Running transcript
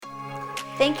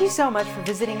Thank you so much for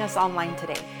visiting us online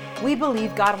today. We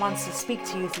believe God wants to speak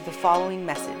to you through the following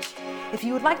message. If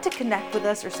you would like to connect with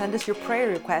us or send us your prayer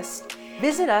requests,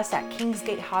 visit us at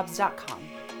kingsgatehobbs.com.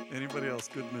 Anybody else?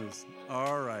 Good news.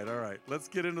 All right. Let's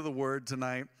get into the Word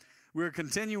tonight. We're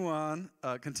continuing on,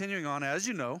 as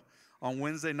you know, on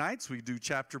Wednesday nights. We do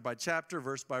chapter by chapter,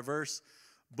 verse by verse,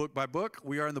 book by book.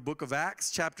 We are in the book of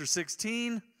Acts, chapter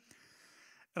 16.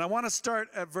 And I want to start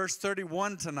at verse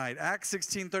 31 tonight. Acts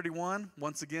 16:31.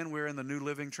 Once again, we're in the New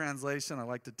Living Translation. I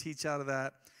like to teach out of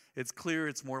that. It's clear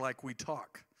it's more like we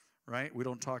talk, right? We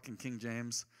don't talk in King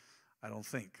James, I don't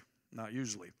think. Not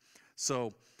usually.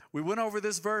 So we went over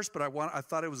this verse, but I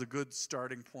thought it was a good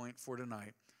starting point for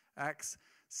tonight. Acts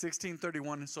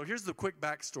 16:31. So here's the quick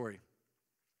backstory.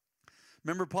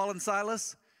 Remember Paul and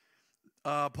Silas?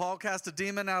 Paul cast a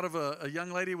demon out of a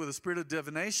young lady with a spirit of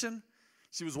divination.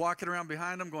 She was walking around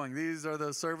behind him going, "These are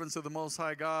the servants of the Most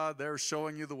High God. They're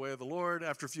showing you the way of the Lord."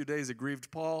 After a few days, it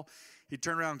grieved Paul. He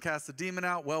turned around and cast the demon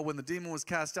out. Well, when the demon was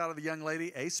cast out of the young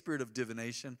lady, a spirit of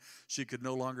divination, she could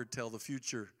no longer tell the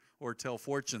future or tell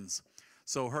fortunes.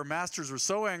 So her masters were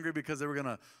so angry because they were going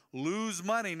to lose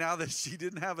money now that she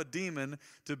didn't have a demon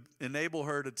to enable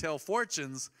her to tell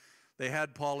fortunes. They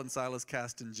had Paul and Silas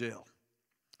cast in jail.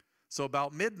 So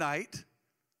about midnight,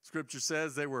 Scripture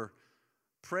says they were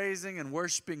praising and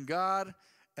worshiping God,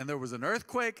 and there was an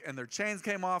earthquake, and their chains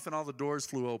came off, and all the doors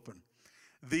flew open.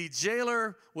 The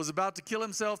jailer was about to kill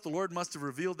himself. The Lord must have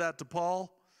revealed that to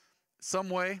Paul some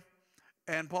way.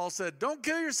 And Paul said, "Don't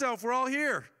kill yourself. We're all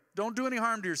here. Don't do any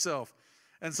harm to yourself."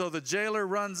 And so the jailer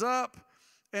runs up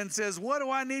and says, "What do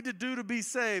I need to do to be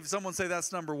saved?" Someone say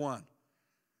that's number one.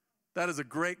 That is a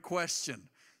great question.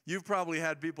 You've probably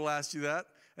had people ask you that,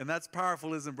 and that's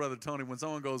powerful, isn't it, Brother Tony, when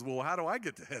someone goes, "Well, how do I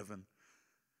get to heaven?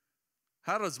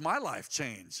 How does my life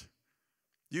change?"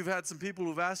 You've had some people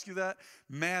who've asked you that.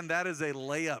 Man, that is a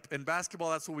layup. In basketball,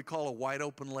 that's what we call a wide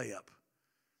open layup.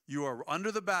 You are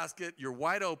under the basket, you're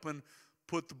wide open,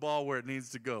 put the ball where it needs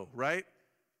to go, right?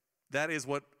 That is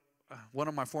what one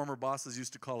of my former bosses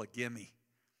used to call a gimme.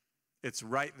 It's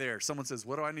right there. Someone says,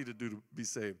 "What do I need to do to be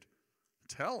saved?"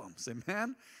 Tell them. Say,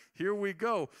 "Man, here we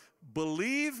go.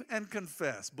 Believe and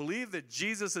confess. Believe that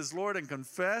Jesus is Lord and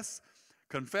confess.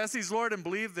 Confess He's Lord and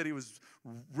believe that He was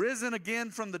risen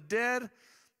again from the dead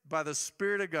by the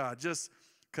Spirit of God." Just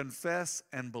confess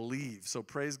and believe. So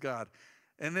praise God.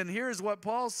 And then here's what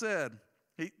Paul said.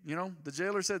 The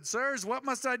jailer said, "Sirs, what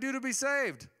must I do to be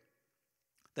saved?"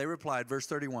 They replied, verse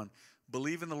 31,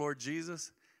 "Believe in the Lord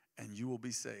Jesus and you will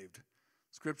be saved."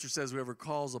 Scripture says whoever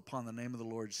calls upon the name of the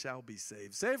Lord shall be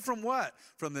saved. Saved from what?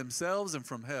 From themselves and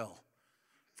from hell.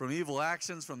 From evil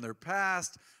actions, from their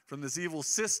past, from this evil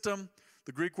system.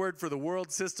 The Greek word for the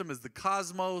world system is the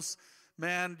cosmos.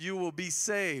 Man, you will be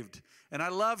saved. And I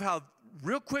love how,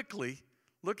 real quickly,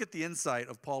 look at the insight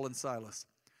of Paul and Silas.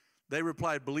 They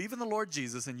replied, "Believe in the Lord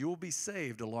Jesus and you will be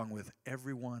saved along with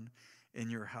everyone in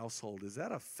your household." Is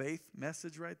that a faith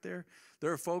message right there?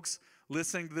 There are folks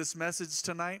listening to this message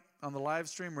tonight on the live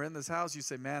stream or in this house. You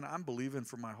say, "Man, I'm believing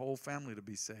for my whole family to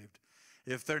be saved."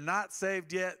 If they're not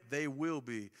saved yet, they will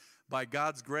be by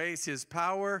God's grace, His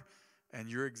power, and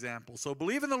your example. So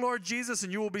believe in the Lord Jesus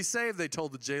and you will be saved, they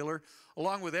told the jailer,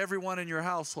 along with everyone in your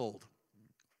household.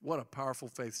 What a powerful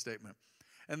faith statement.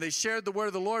 And they shared the word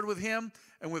of the Lord with him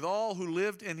and with all who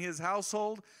lived in his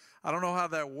household. I don't know how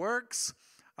that works.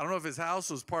 I don't know if his house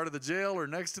was part of the jail or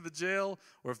next to the jail,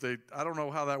 or I don't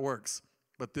know how that works.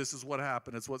 But this is what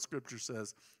happened. It's what Scripture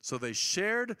says. So they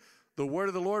shared the word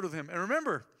of the Lord with him. And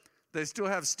remember, they still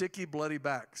have sticky, bloody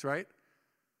backs, right?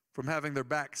 From having their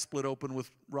back split open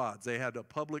with rods. They had a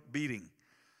public beating.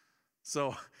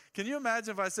 So can you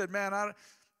imagine if I said, "Man, I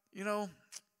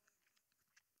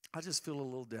just feel a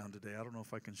little down today. I don't know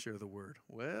if I can share the word."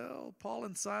 Well, Paul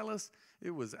and Silas, it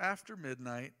was after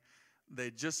midnight.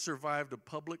 They just survived a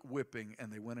public whipping,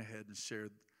 and they went ahead and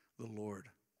shared the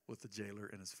Lord with the jailer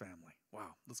and his family.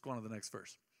 Wow. Let's go on to the next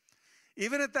verse.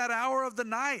 "Even at that hour of the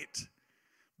night,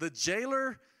 the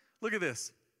jailer," look at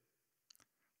this.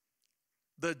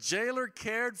 "The jailer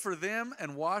cared for them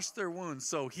and washed their wounds."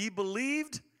 So he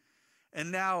believed,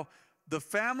 and now the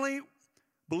family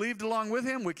believed along with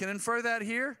him. We can infer that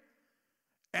here.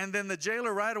 And then the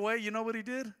jailer right away, you know what he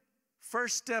did?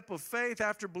 First step of faith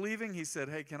after believing, he said,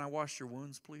 "Hey, can I wash your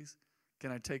wounds, please?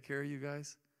 Can I take care of you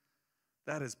guys?"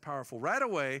 That is powerful. Right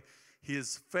away,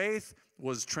 his faith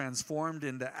was transformed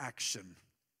into action.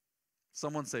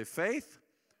 Someone say, faith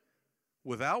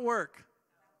without work,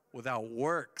 without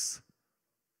works.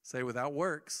 Say, without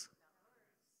works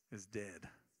is dead.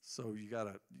 So you got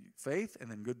faith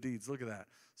and then good deeds. Look at that.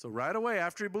 So right away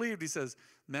after he believed, he says,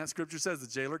 man, Scripture says the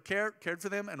jailer cared for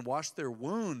them and washed their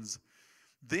wounds.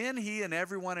 Then he and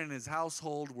everyone in his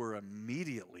household were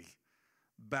immediately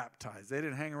baptized. They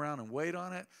didn't hang around and wait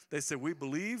on it. They said, we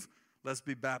believe, let's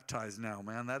be baptized now,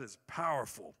 man. That is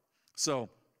powerful. So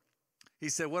he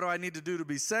said, what do I need to do to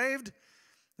be saved?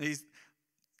 They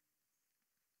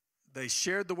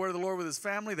shared the word of the Lord with his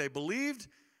family. They believed.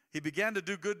 He began to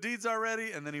do good deeds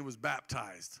already, and then he was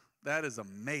baptized. That is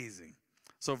amazing.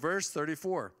 So verse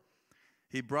 34,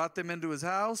 he brought them into his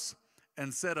house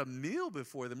and set a meal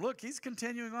before them. Look, he's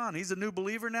continuing on. He's a new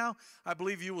believer now. I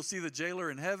believe you will see the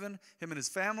jailer in heaven, him and his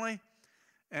family.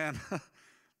 And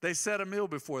they set a meal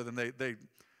before them.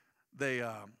 They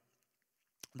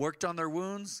worked on their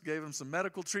wounds, gave them some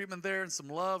medical treatment there and some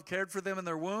love, cared for them in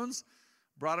their wounds,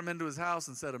 brought them into his house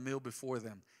and set a meal before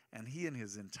them. And he and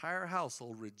his entire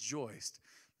household rejoiced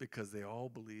because they all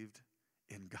believed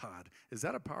in God. Is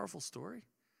that a powerful story?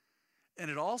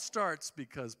 And it all starts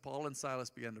because Paul and Silas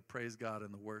began to praise God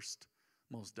in the worst,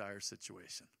 most dire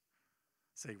situation.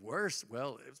 Say, worse?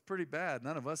 Well, it was pretty bad.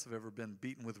 None of us have ever been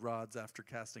beaten with rods after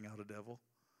casting out a devil,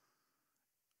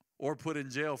 or put in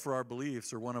jail for our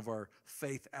beliefs or one of our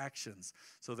faith actions.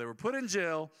 So they were put in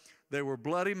jail. They were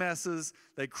bloody messes.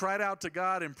 They cried out to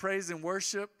God in praise and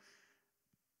worship.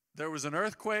 There was an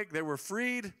earthquake. They were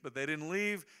freed, but they didn't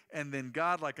leave. And then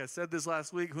God, like I said this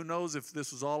last week, who knows if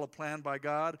this was all a plan by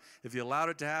God, if he allowed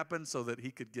it to happen so that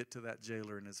he could get to that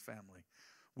jailer and his family.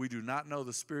 We do not know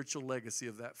the spiritual legacy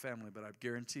of that family, but I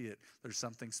guarantee it, there's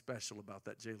something special about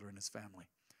that jailer and his family.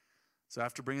 So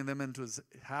after bringing them into his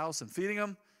house and feeding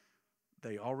them,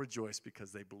 they all rejoiced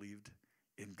because they believed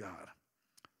in God.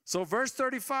 So verse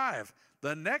 35,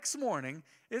 the next morning,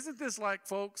 isn't this like,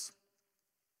 folks?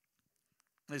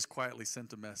 They just quietly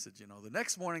sent a message, The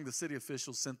next morning, the city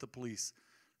officials sent the police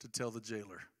to tell the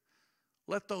jailer,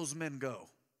 let those men go.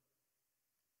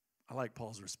 I like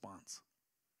Paul's response.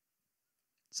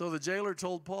 So the jailer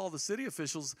told Paul, the city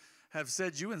officials have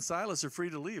said you and Silas are free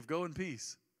to leave. Go in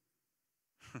peace.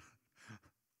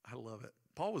 I love it.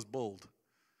 Paul was bold.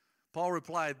 Paul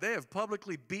replied, they have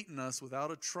publicly beaten us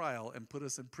without a trial and put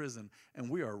us in prison, and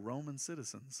we are Roman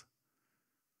citizens.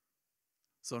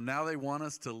 So now they want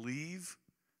us to leave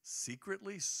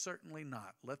secretly? Certainly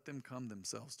not. Let them come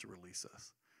themselves to release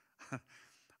us.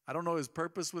 I don't know his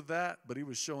purpose with that, but he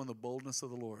was showing the boldness of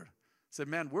the Lord. Said,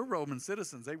 man, we're Roman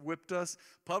citizens. They whipped us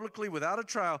publicly without a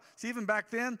trial. See, even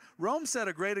back then, Rome set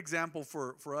a great example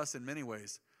for us in many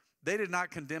ways. They did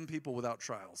not condemn people without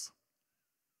trials.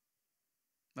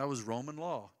 That was Roman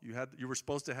law. You were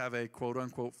supposed to have a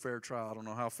quote-unquote fair trial. I don't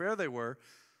know how fair they were,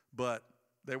 but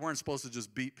they weren't supposed to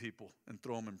just beat people and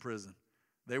throw them in prison.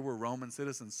 They were Roman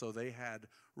citizens, so they had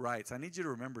rights. I need you to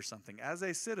remember something. As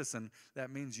a citizen, that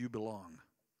means you belong.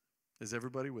 Is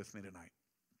everybody with me tonight?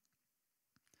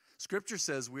 Scripture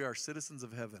says we are citizens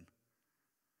of heaven.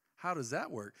 How does that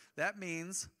work? That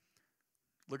means,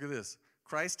 look at this.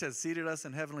 Christ has seated us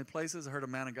in heavenly places. I heard a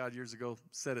man of God years ago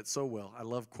said it so well. I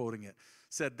love quoting it.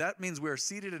 Said, that means we are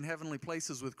seated in heavenly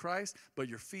places with Christ, but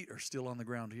your feet are still on the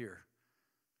ground here.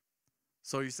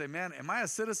 So you say, man, am I a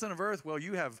citizen of earth? Well,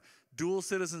 you have dual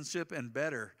citizenship and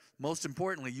better. Most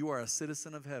importantly, you are a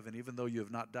citizen of heaven, even though you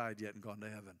have not died yet and gone to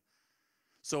heaven.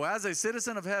 So as a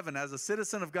citizen of heaven, as a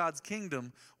citizen of God's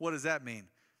kingdom, what does that mean?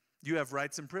 You have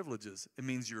rights and privileges. It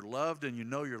means you're loved and you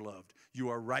know you're loved. You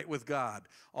are right with God.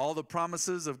 All the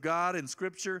promises of God in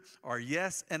Scripture are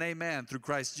yes and amen through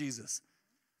Christ Jesus.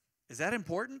 Is that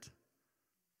important?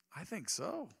 I think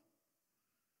so.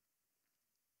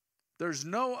 There's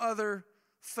no other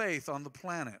faith on the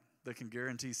planet that can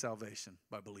guarantee salvation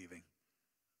by believing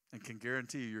and can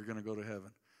guarantee you're going to go to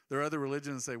heaven. There are other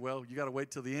religions that say, well, you got to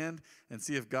wait till the end and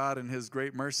see if God in his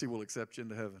great mercy will accept you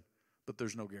into heaven. But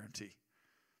there's no guarantee.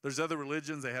 There's other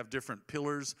religions, they have different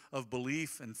pillars of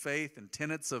belief and faith and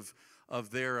tenets of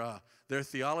their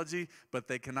theology, but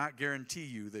they cannot guarantee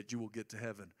you that you will get to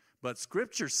heaven. But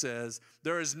Scripture says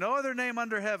there is no other name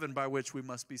under heaven by which we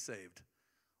must be saved.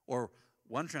 Or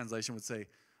one translation would say,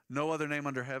 no other name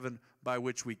under heaven by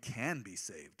which we can be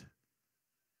saved.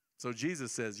 So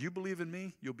Jesus says, you believe in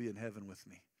me, you'll be in heaven with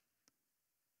me.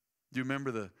 Do you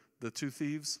remember the two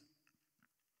thieves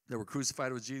that were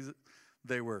crucified with Jesus?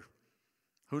 They were,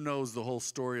 who knows the whole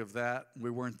story of that? We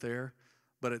weren't there.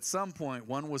 But at some point,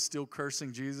 one was still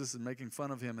cursing Jesus and making fun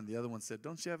of him, and the other one said,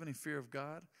 don't you have any fear of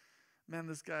God? Man,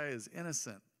 this guy is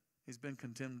innocent. He's been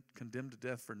condemned to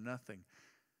death for nothing.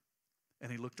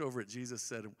 And he looked over at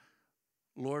Jesus and said,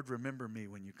 Lord, remember me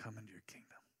when you come into your kingdom.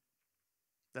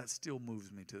 That still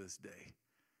moves me to this day.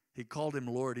 He called him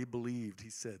Lord. He believed. He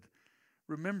said,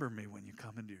 remember me when you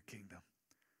come into your kingdom.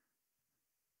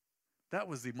 That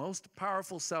was the most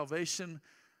powerful salvation,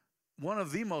 one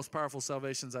of the most powerful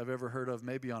salvations I've ever heard of,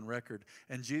 maybe on record.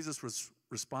 And Jesus'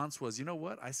 response was, you know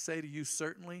what? I say to you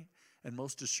certainly and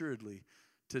most assuredly,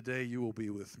 today you will be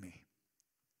with me.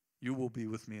 You will be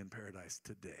with me in paradise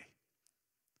today.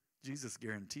 Jesus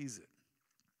guarantees it.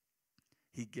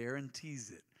 He guarantees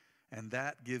it. And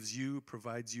that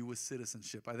provides you with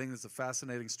citizenship. I think it's a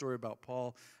fascinating story about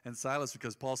Paul and Silas,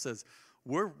 because Paul says,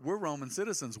 we're Roman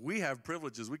citizens. We have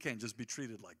privileges. We can't just be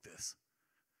treated like this.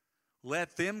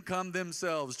 Let them come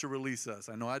themselves to release us.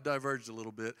 I know I diverged a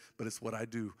little bit, but it's what I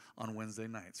do on Wednesday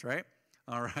nights, right?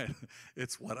 All right,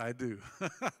 it's what I do.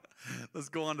 Let's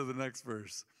go on to the next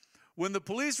verse. When the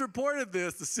police reported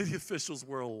this, the city officials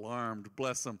were alarmed.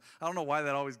 Bless them. I don't know why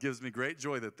that always gives me great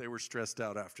joy that they were stressed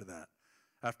out after that,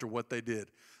 after what they did.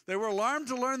 They were alarmed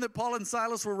to learn that Paul and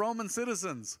Silas were Roman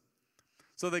citizens.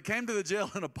 So they came to the jail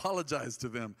and apologized to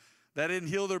them. That didn't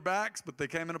heal their backs, but they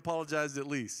came and apologized at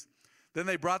least. Then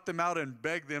they brought them out and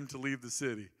begged them to leave the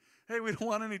city. Hey, we don't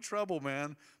want any trouble,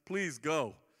 man. Please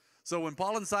go. So when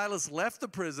Paul and Silas left the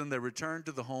prison, they returned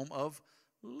to the home of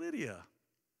Lydia,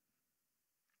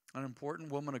 an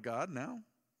important woman of God now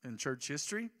in church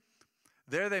history.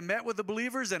 There they met with the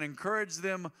believers and encouraged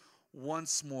them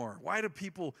once more. Why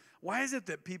is it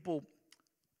that people,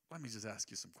 let me just ask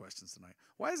you some questions tonight.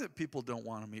 Why is it people don't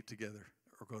want to meet together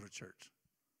or go to church?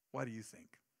 Why do you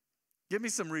think? Give me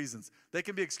some reasons. They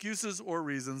can be excuses or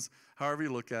reasons, however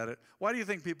you look at it. Why do you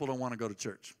think people don't want to go to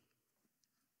church?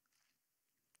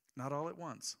 Not all at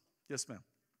once. Yes, ma'am.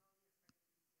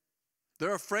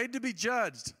 They're afraid to be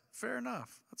judged. Fair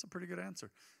enough. That's a pretty good answer.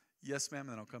 Yes, ma'am, and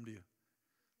then I'll come to you.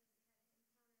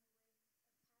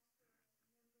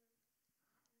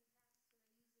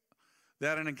 They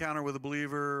had an encounter with a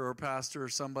believer or a pastor or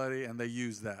somebody, and they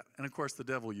use that. And, of course, the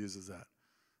devil uses that,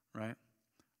 right?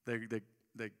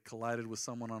 They collided with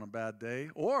someone on a bad day,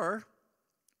 or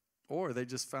they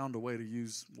just found a way to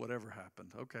use whatever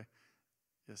happened. Okay.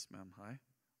 Yes, ma'am. Hi.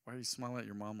 Why are you smiling at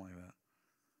your mom like that?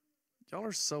 Y'all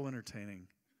are so entertaining.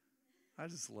 I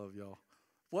just love y'all.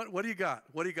 What do you got?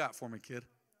 What do you got for me, kid?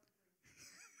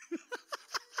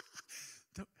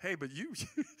 Hey, but you,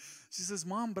 she says,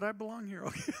 Mom, but I belong here.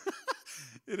 Okay.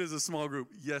 It is a small group.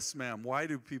 Yes, ma'am. Why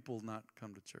do people not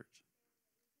come to church?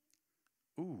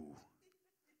 Ooh,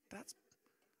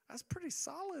 that's pretty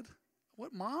solid.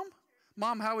 What, Mom?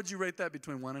 Mom, how would you rate that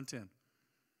between 1 and 10?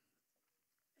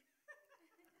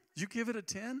 You give it a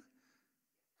 10?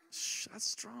 Shh, that's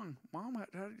strong. Mom,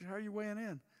 how are you weighing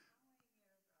in?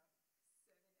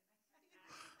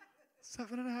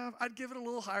 7.5. I'd give it a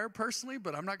little higher personally,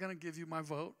 but I'm not going to give you my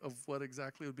vote of what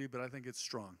exactly it would be, but I think it's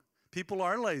strong. People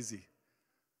are lazy.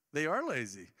 They are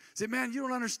lazy. Say, man, you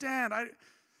don't understand. I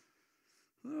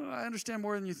understand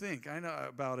more than you think. I know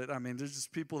about it. I mean, there's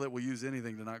just people that will use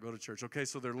anything to not go to church. Okay,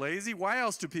 so they're lazy. Why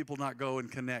else do people not go and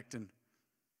connect and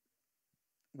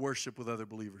worship with other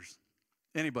believers?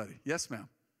 Anybody? Yes, ma'am.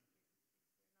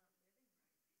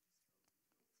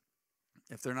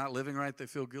 If they're not living right, they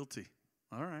feel guilty.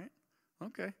 All right.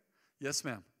 Okay. Yes,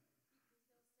 ma'am.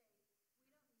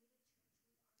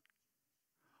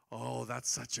 Oh, that's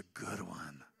such a good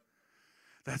one.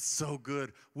 That's so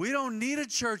good. We don't need a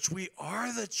church. We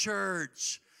are the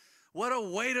church. What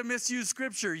a way to misuse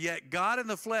Scripture. Yet God in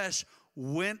the flesh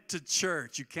went to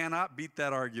church. You cannot beat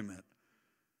that argument.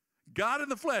 God in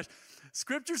the flesh.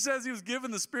 Scripture says he was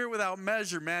given the Spirit without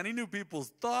measure, man. He knew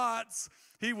people's thoughts.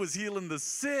 He was healing the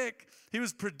sick. He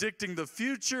was predicting the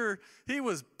future. He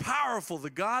was powerful, the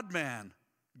God-man.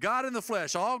 God in the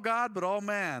flesh, all God but all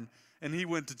man. And he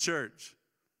went to church.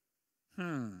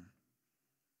 All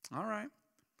right.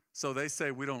 So they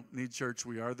say we don't need church.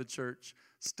 We are the church.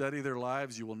 Study their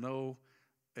lives. You will know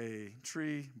a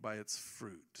tree by its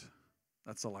fruit.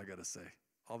 That's all I got to say.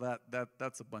 All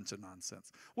that's a bunch of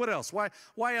nonsense. What else?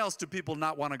 Why else do people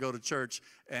not want to go to church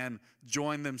and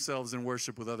join themselves in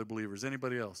worship with other believers?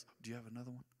 Anybody else? Do you have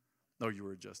another one? No, you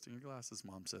were adjusting your glasses.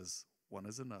 Mom says 1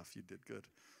 is enough. You did good.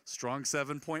 Strong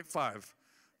 7.5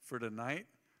 for tonight.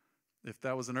 If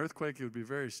that was an earthquake, it would be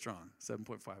very strong.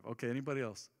 7.5. Okay, anybody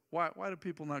else? Why do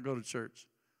people not go to church?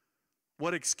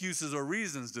 What excuses or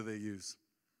reasons do they use?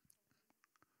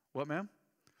 What, ma'am?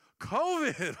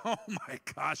 COVID. Oh, my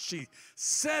gosh, she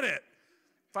said it.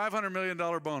 $500 million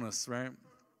bonus, right?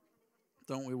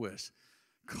 Don't we wish?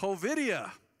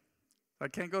 COVIDia. I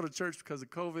can't go to church because of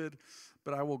COVID,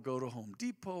 but I will go to Home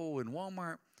Depot and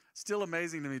Walmart. Still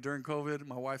amazing to me during COVID,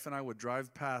 my wife and I would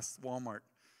drive past Walmart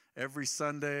every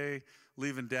Sunday,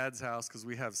 leaving Dad's house because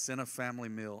we have Sena family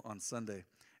meal on Sunday.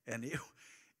 And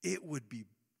it would be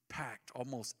packed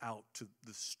almost out to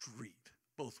the street.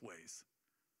 both ways.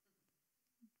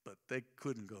 But they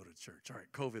couldn't go to church. All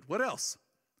right, COVID. What else?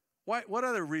 What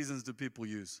other reasons do people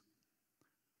use?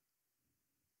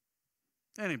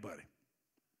 Anybody?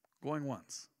 Going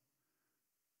once.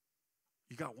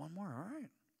 You got one more? All right.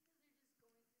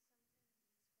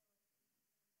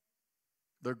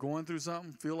 They're going through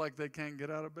something, feel like they can't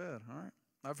get out of bed. All right.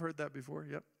 I've heard that before.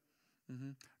 Yep.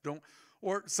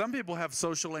 Or some people have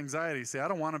social anxiety. Say, I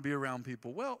don't want to be around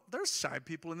people. Well, there's shy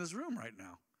people in this room right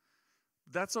now.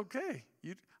 That's okay.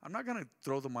 I'm not going to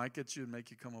throw the mic at you and make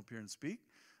you come up here and speak.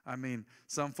 I mean,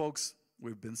 some folks,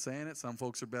 we've been saying it, some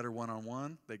folks are better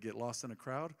one-on-one. They get lost in a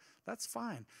crowd. That's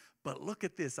fine. But look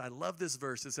at this. I love this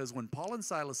verse. It says, when Paul and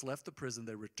Silas left the prison,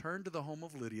 they returned to the home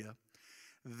of Lydia.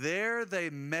 There they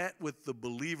met with the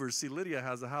believers. See, Lydia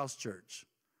has a house church.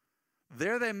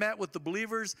 There they met with the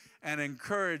believers and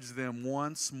encouraged them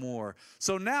once more.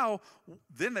 So now,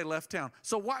 then they left town.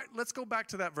 So why? Let's go back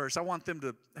to that verse. I want them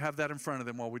to have that in front of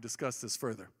them while we discuss this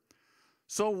further.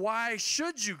 So why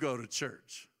should you go to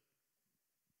church?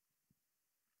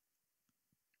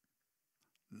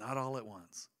 Not all at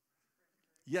once.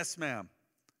 Yes, ma'am.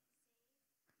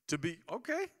 To be,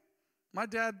 okay. My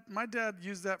dad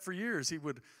used that for years. He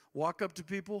would walk up to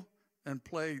people and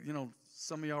play,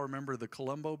 some of y'all remember the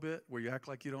Columbo bit where you act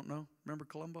like you don't know. Remember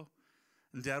Columbo?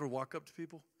 And Dad would walk up to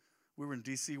people. We were in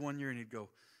D.C. one year, and he'd go,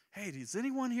 hey, does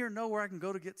anyone here know where I can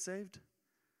go to get saved?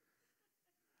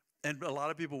 And a lot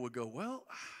of people would go, well,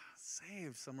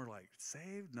 saved. Some are like,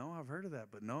 saved? No, I've heard of that,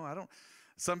 but no, I don't.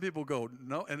 Some people go,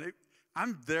 no. And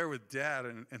I'm there with Dad,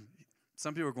 and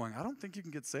some people are going, I don't think you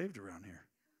can get saved around here.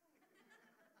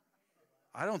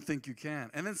 I don't think you can.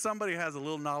 And then somebody has a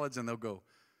little knowledge, and they'll go,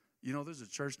 there's a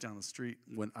church down the street.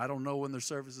 I don't know when their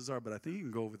services are, but I think you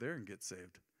can go over there and get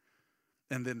saved.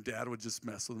 And then Dad would just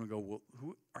mess with them and go,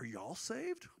 well, are y'all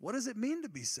saved? What does it mean to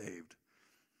be saved?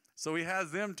 So he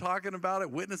has them talking about it,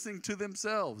 witnessing to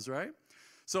themselves, right?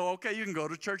 So, okay, you can go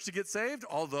to church to get saved,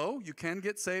 although you can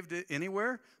get saved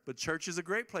anywhere, but church is a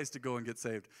great place to go and get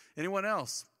saved. Anyone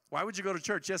else? Why would you go to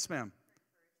church? Yes, ma'am.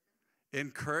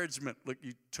 Encouragement. Look,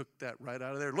 you took that right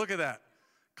out of there. Look at that.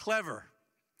 Clever.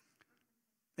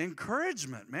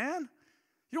 Encouragement, man.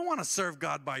 You don't want to serve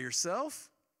God by yourself.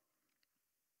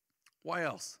 Why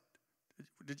else?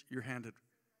 Did your hand?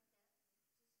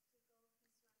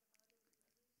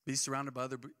 Be surrounded by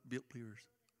other believers.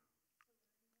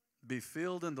 Be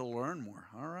filled and to learn more.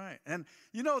 All right. And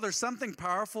there's something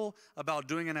powerful about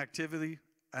doing an activity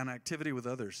with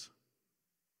others.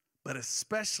 But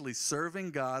especially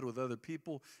serving God with other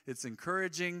people. It's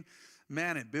encouraging.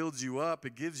 Man, it builds you up.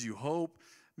 It gives you hope.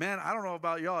 Man, I don't know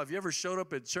about y'all. Have you ever showed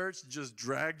up at church, just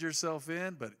dragged yourself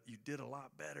in, but you did a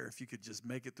lot better if you could just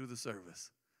make it through the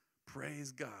service?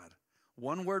 Praise God.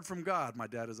 One word from God, my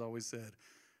dad has always said,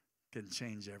 can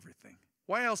change everything.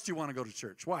 Why else do you want to go to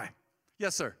church? Why?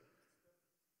 Yes, sir.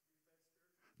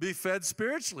 Be fed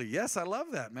spiritually. Yes, I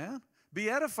love that, man. Be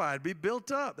edified. Be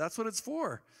built up. That's what it's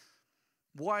for.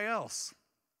 Why else?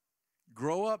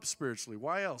 Grow up spiritually.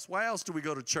 Why else? Why else do we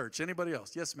go to church? Anybody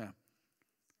else? Yes, ma'am.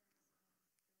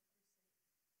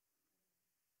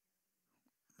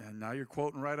 And now you're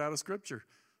quoting right out of Scripture.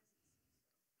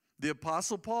 The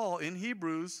Apostle Paul in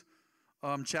Hebrews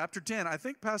chapter 10. I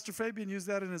think Pastor Fabian used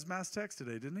that in his mass text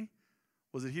today, didn't he?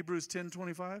 Was it Hebrews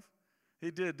 10:25? He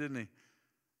did, didn't he?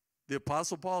 The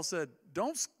Apostle Paul said,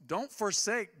 don't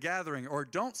forsake gathering or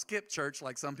don't skip church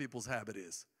like some people's habit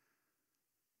is.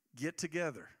 Get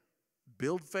together.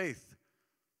 Build faith.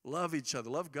 Love each other.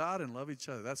 Love God and love each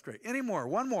other. That's great. Any more?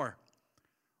 One more.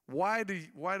 Why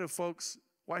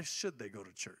should they go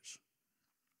to church?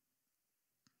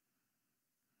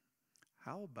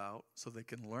 How about so they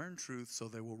can learn truth so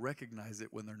they will recognize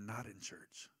it when they're not in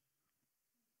church?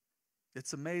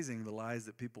 It's amazing the lies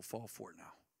that people fall for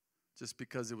now just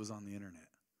because it was on the internet.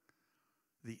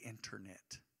 The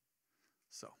internet.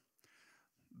 So,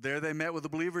 there they met with the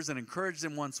believers and encouraged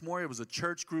them once more. It was a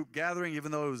church group gathering,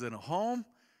 even though it was in a home.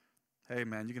 Hey,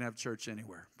 man, you can have church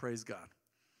anywhere. Praise God.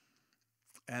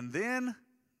 And then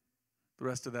the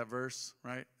rest of that verse,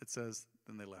 right? It says,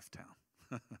 then they left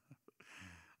town.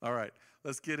 All right,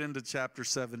 let's get into chapter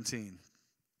 17.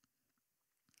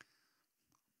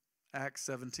 Acts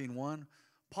 17:1.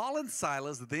 Paul and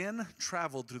Silas then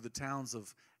traveled through the towns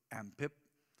of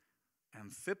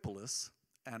Amphipolis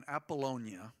and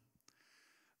Apollonia.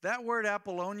 That word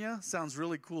Apollonia sounds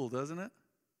really cool, doesn't it?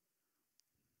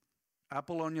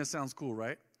 Apollonia sounds cool,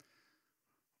 right?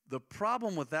 The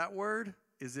problem with that word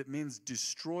is it means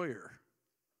destroyer.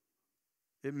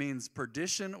 It means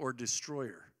perdition or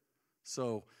destroyer.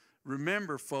 So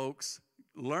remember, folks,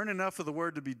 learn enough of the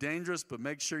word to be dangerous, but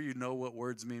make sure you know what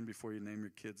words mean before you name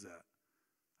your kids that.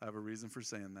 I have a reason for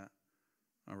saying that.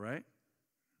 All right?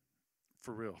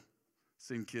 For real.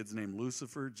 Seen kids named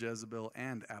Lucifer, Jezebel,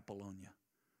 and Apollonia.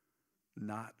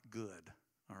 Not good.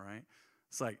 All right?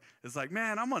 It's like,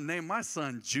 man, I'm going to name my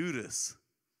son Judas.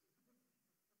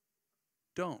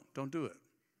 Don't do it.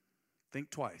 Think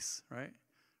twice, right?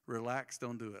 Relax,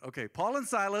 don't do it. Okay, Paul and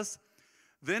Silas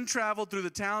then traveled through the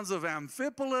towns of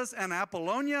Amphipolis and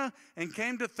Apollonia and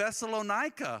came to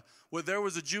Thessalonica, where there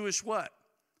was a Jewish what?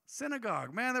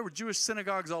 Synagogue. Man, there were Jewish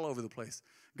synagogues all over the place.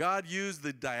 God used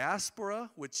the diaspora,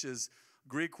 which is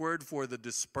Greek word for the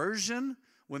dispersion.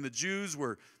 When the Jews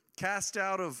were cast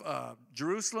out of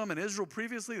Jerusalem and Israel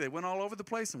previously, they went all over the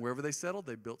place, and wherever they settled,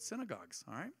 they built synagogues,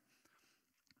 all right?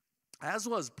 As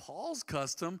was Paul's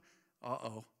custom,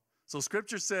 So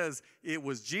Scripture says it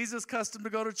was Jesus' custom to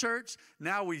go to church.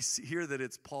 Now we hear that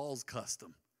it's Paul's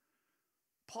custom.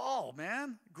 Paul,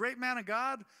 man, great man of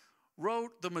God,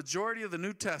 wrote the majority of the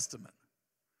New Testament.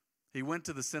 He went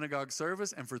to the synagogue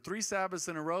service, and for 3 Sabbaths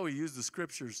in a row, he used the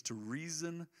Scriptures to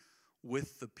reason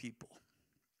with the people.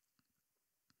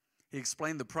 He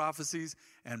explained the prophecies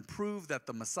and proved that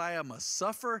the Messiah must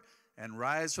suffer and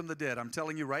rise from the dead. I'm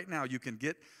telling you right now, you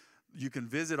can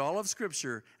visit all of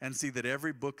Scripture and see that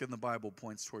every book in the Bible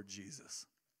points toward Jesus.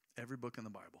 Every book in the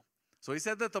Bible. So he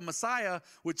said that the Messiah,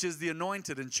 which is the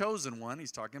anointed and chosen one,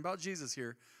 he's talking about Jesus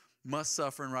here, must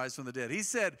suffer and rise from the dead. He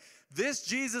said, this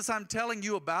Jesus I'm telling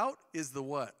you about is the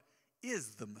what?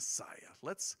 Is the Messiah.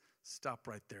 Let's stop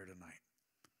right there tonight.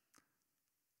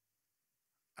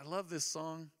 I love this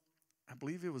song. I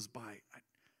believe it was by,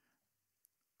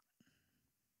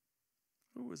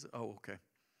 who was it? Oh, okay.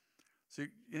 So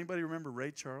anybody remember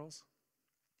Ray Charles?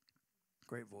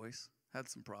 Great voice. Had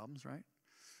some problems, right?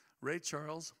 Ray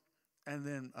Charles. And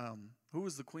then who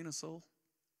was the Queen of Soul?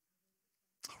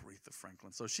 Aretha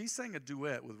Franklin. So she sang a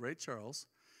duet with Ray Charles.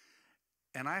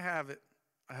 And I have it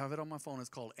on my phone. It's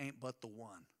called Ain't But the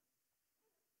One.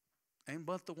 Ain't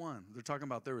but the one. They're talking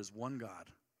about there is one God.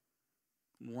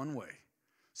 One way.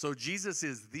 So Jesus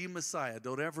is the Messiah.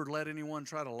 Don't ever let anyone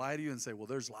try to lie to you and say, well,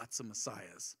 there's lots of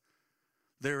Messiahs.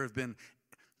 There have been,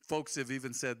 folks have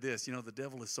even said this, the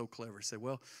devil is so clever. Say,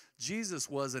 well, Jesus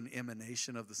was an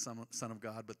emanation of the Son of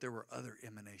God, but there were other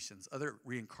emanations, other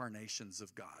reincarnations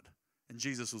of God. And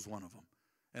Jesus was one of them.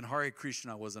 And Hare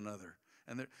Krishna was another.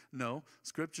 And no,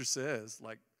 Scripture says,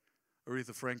 like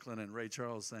Aretha Franklin and Ray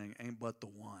Charles saying, ain't but the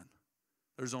one.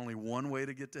 There's only one way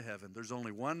to get to heaven. There's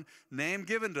only one name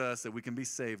given to us that we can be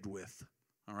saved with.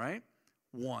 All right?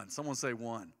 One. Someone say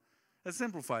one. That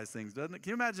simplifies things, doesn't it?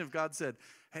 Can you imagine if God said,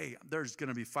 hey, there's going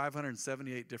to be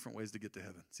 578 different ways to get to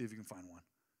heaven. See if you can find one.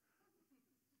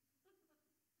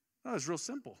 No, it's real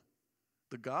simple.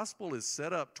 The gospel is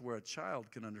set up to where a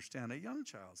child can understand. A young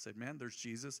child said, man, there's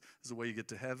Jesus. This is the way you get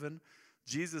to heaven.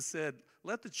 Jesus said,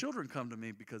 let the children come to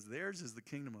me because theirs is the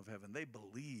kingdom of heaven. They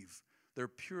believe. They're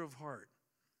pure of heart.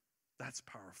 That's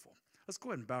powerful. Let's go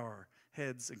ahead and bow our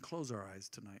heads and close our eyes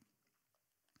tonight.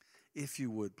 If you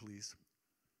would, please.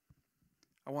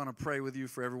 I want to pray with you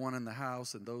for everyone in the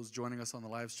house and those joining us on the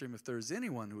live stream. If there's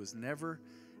anyone who has never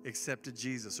accepted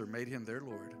Jesus or made him their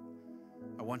Lord,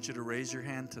 I want you to raise your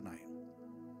hand tonight.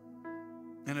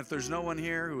 And if there's no one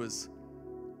here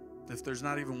if there's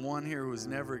not even one here who has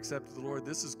never accepted the Lord,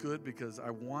 this is good because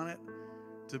I want it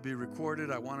to be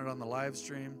recorded. I want it on the live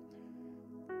stream.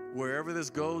 Wherever this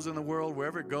goes in the world,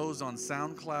 wherever it goes on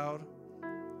SoundCloud,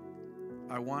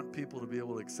 I want people to be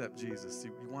able to accept Jesus.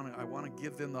 I want to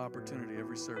give them the opportunity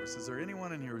every service. Is there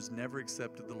anyone in here who's never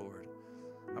accepted the Lord?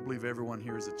 I believe everyone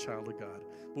here is a child of God.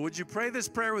 But would you pray this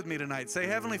prayer with me tonight? Say,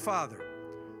 Heavenly Father,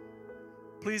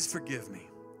 please forgive me.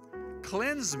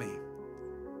 Cleanse me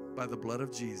by the blood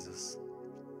of Jesus.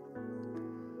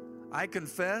 I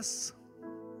confess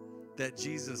that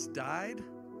Jesus died,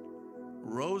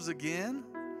 rose again,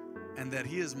 and that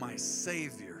he is my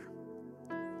Savior.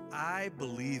 I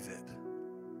believe it.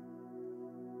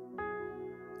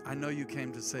 I know you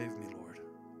came to save me, Lord,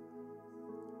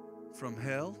 from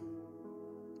hell,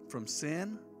 from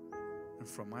sin, and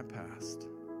from my past.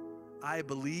 I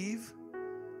believe,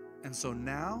 and so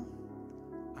now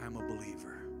I'm a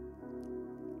believer.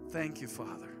 Thank you,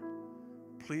 Father.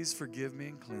 Please forgive me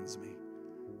and cleanse me.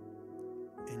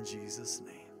 In Jesus'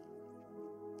 name.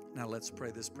 Now let's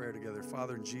pray this prayer together.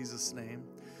 Father, in Jesus' name,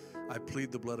 I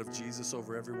plead the blood of Jesus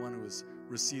over everyone who has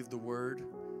received the word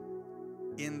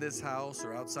in this house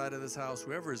or outside of this house,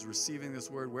 whoever is receiving this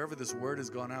word, wherever this word has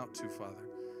gone out to, Father.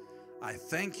 I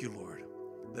thank you, Lord,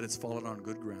 that it's fallen on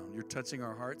good ground. You're touching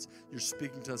our hearts. You're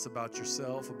speaking to us about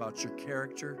yourself, about your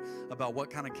character, about what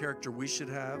kind of character we should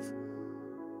have,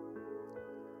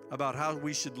 about how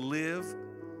we should live,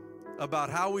 about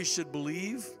how we should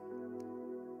believe,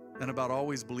 and about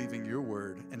always believing your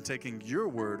word and taking your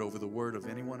word over the word of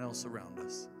anyone else around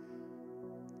us.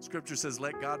 Scripture says,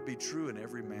 let God be true and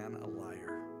every man a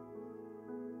liar.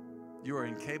 You are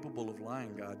incapable of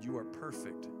lying, God. You are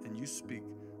perfect, and you speak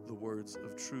the words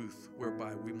of truth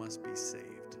whereby we must be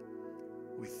saved.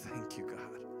 We thank you,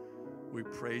 God. We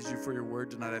praise you for your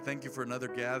word tonight. I thank you for another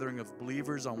gathering of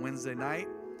believers on Wednesday night.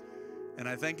 And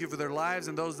I thank you for their lives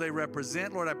and those they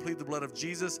represent. Lord, I plead the blood of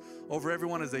Jesus over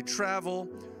everyone as they travel.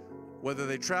 Whether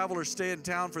they travel or stay in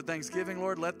town for Thanksgiving,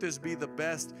 Lord, let this be the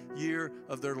best year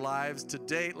of their lives to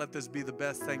date. Let this be the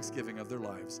best Thanksgiving of their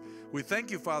lives. We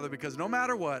thank you, Father, because no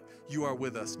matter what, you are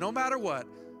with us. No matter what,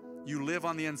 you live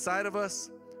on the inside of us.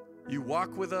 You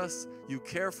walk with us. You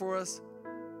care for us.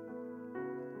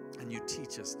 And you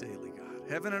teach us daily, God.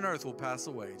 Heaven and earth will pass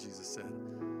away, Jesus said,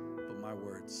 but my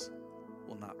words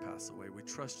will not pass away. We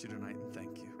trust you tonight and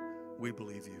thank you. We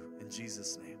believe you. In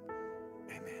Jesus' name,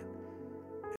 amen.